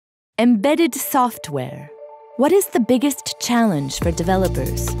Embedded software. What is the biggest challenge for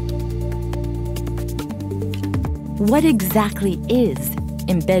developers? What exactly is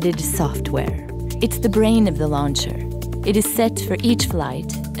embedded software? It's the brain of the launcher. It is set for each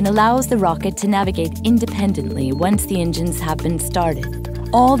flight and allows the rocket to navigate independently once the engines have been started.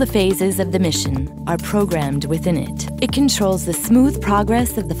 All the phases of the mission are programmed within it. It controls the smooth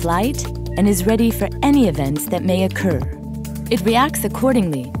progress of the flight and is ready for any events that may occur. It reacts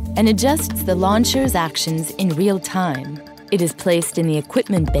accordingly and adjusts the launcher's actions in real time. It is placed in the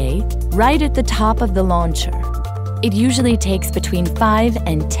equipment bay right at the top of the launcher. It usually takes between 5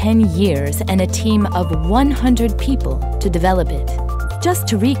 and 10 years and a team of 100 people to develop it. Just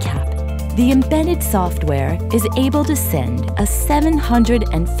to recap, the embedded software is able to send a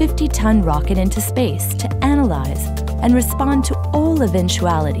 750-ton rocket into space to analyze and respond to all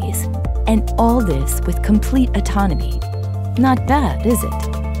eventualities, and all this with complete autonomy. Not bad, is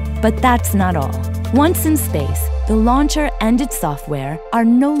it? But that's not all. Once in space, the launcher and its software are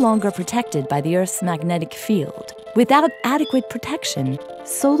no longer protected by the Earth's magnetic field. Without adequate protection,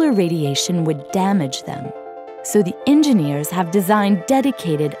 solar radiation would damage them. So the engineers have designed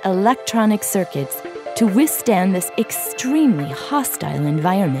dedicated electronic circuits to withstand this extremely hostile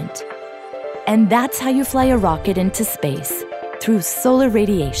environment. And that's how you fly a rocket into space, through solar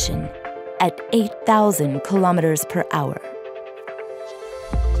radiation, at 8,000 kilometers per hour.